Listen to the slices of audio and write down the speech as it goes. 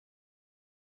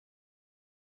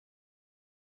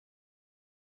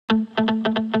Hi,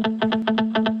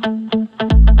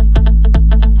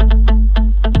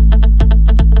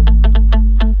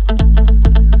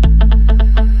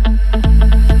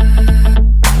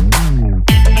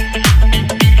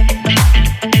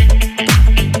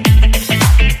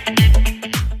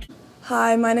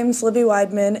 my name is Libby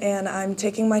Weidman, and I'm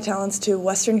taking my talents to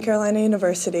Western Carolina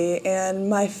University, and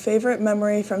my favorite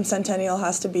memory from Centennial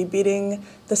has to be beating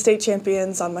the state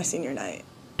champions on my senior night.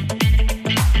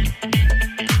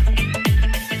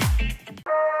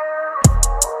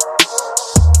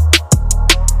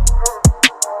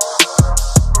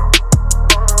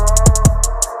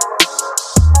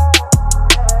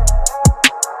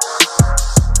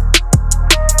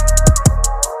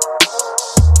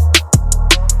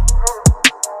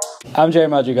 I'm Jerry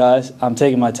Madrigal. I'm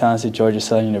taking my talents to Georgia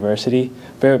Southern University.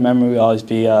 Favorite memory will always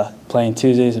be playing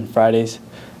Tuesdays and Fridays,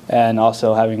 and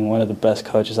also having one of the best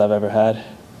coaches I've ever had.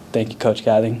 Thank you, Coach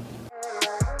Gathing.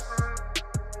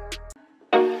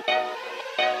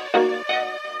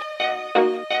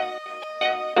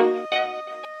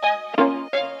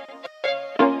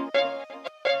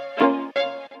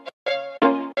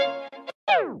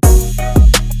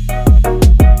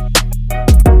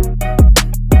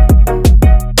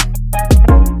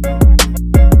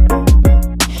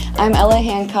 I'm Ella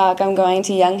Hancock. I'm going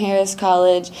to Young Harris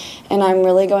College, and I'm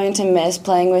really going to miss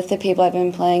playing with the people I've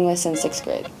been playing with since 6th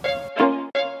grade.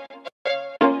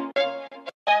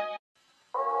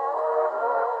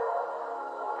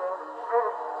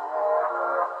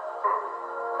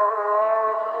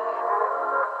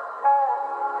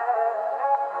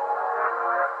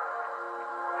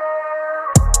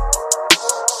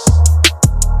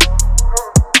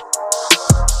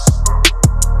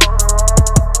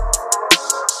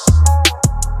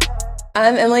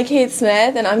 I'm Emily Kate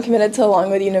Smith, and I'm committed to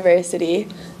Longwood University.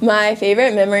 My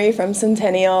favorite memory from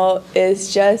Centennial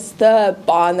is just the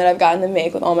bond that I've gotten to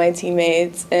make with all my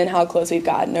teammates and how close we've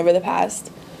gotten over the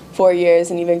past 4 years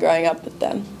and even growing up with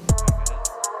them.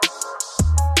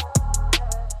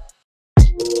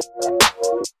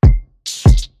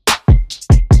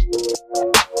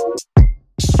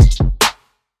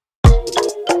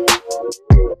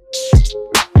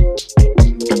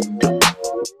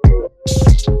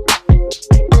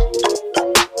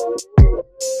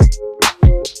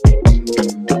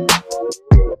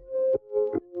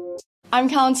 I'm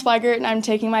Callan Swigert, and I'm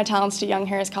taking my talents to Young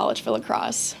Harris College for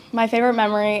lacrosse. My favorite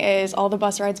memory is all the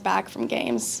bus rides back from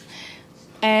games.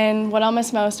 And what I'll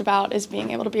miss most about is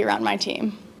being able to be around my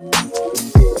team.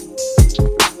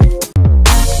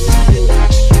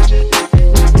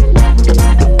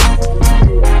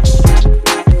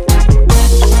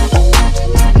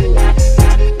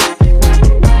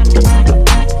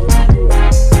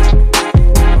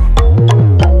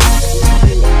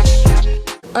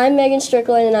 I'm Megan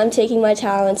Strickland, and I'm taking my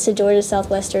talents to Georgia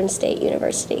Southwestern State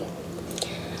University.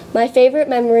 My favorite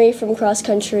memory from cross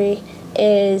country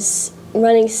is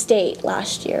running state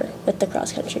last year with the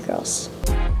cross country girls.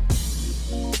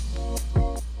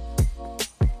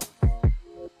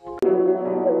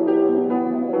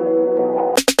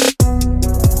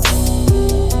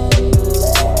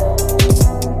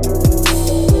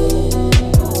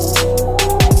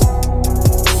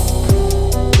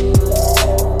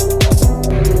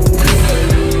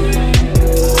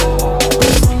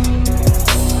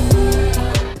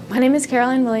 My name is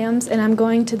Caroline Williams, and I'm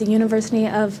going to the University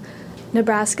of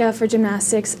Nebraska for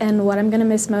gymnastics, and what I'm going to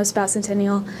miss most about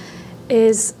Centennial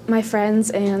is my friends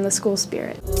and the school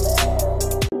spirit.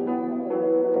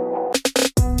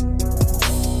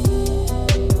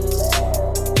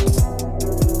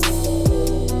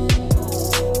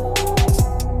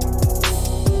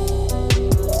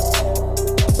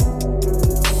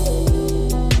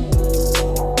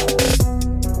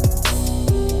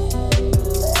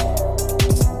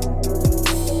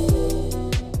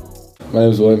 My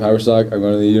name is William Haverstock. I'm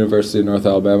going to the University of North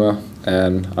Alabama,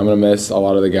 and I'm going to miss a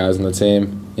lot of the guys on the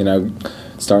team. You know,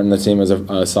 starting the team as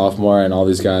a sophomore, and all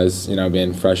these guys, you know,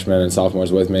 being freshmen and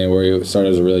sophomores with me. We started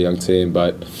as a really young team,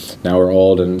 but now we're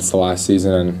old, and it's the last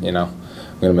season, and, you know,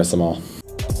 I'm going to miss them all.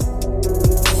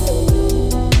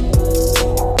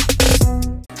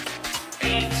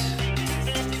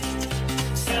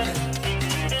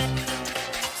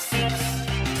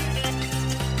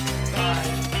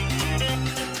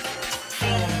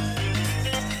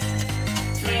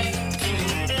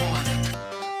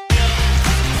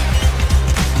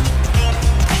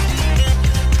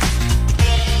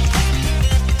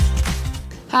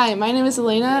 Hi, my name is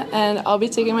Elena, and I'll be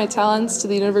taking my talents to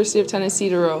the University of Tennessee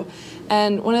to row.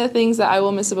 And one of the things that I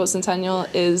will miss about Centennial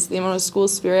is the amount of school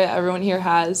spirit everyone here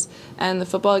has, and the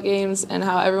football games, and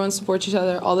how everyone supports each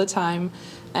other all the time.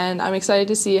 and I'm excited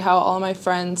to see how all my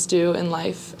friends do in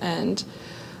life, and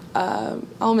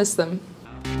I'll miss them.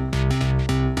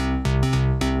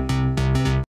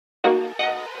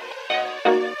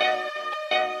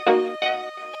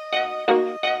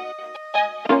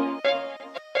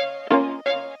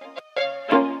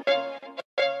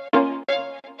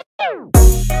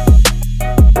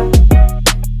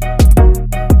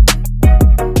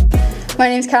 My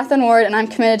name is Katherine Ward, and I'm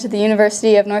committed to the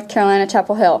University of North Carolina,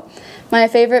 Chapel Hill. My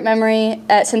favorite memory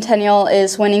at Centennial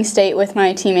is winning state with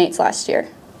my teammates last year.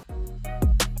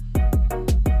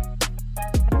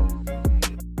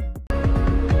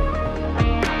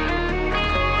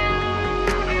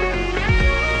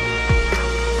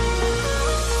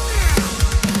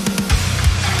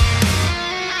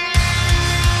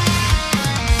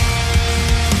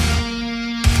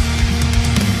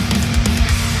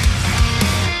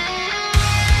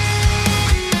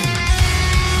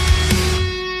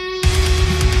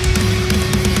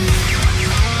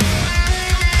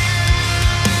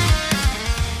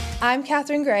 I'm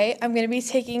Catherine Gray. I'm going to be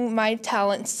taking my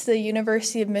talents to the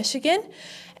University of Michigan,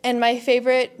 and my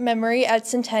favorite memory at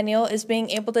Centennial is being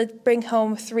able to bring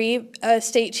home 3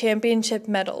 state championship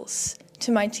medals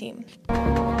to my team.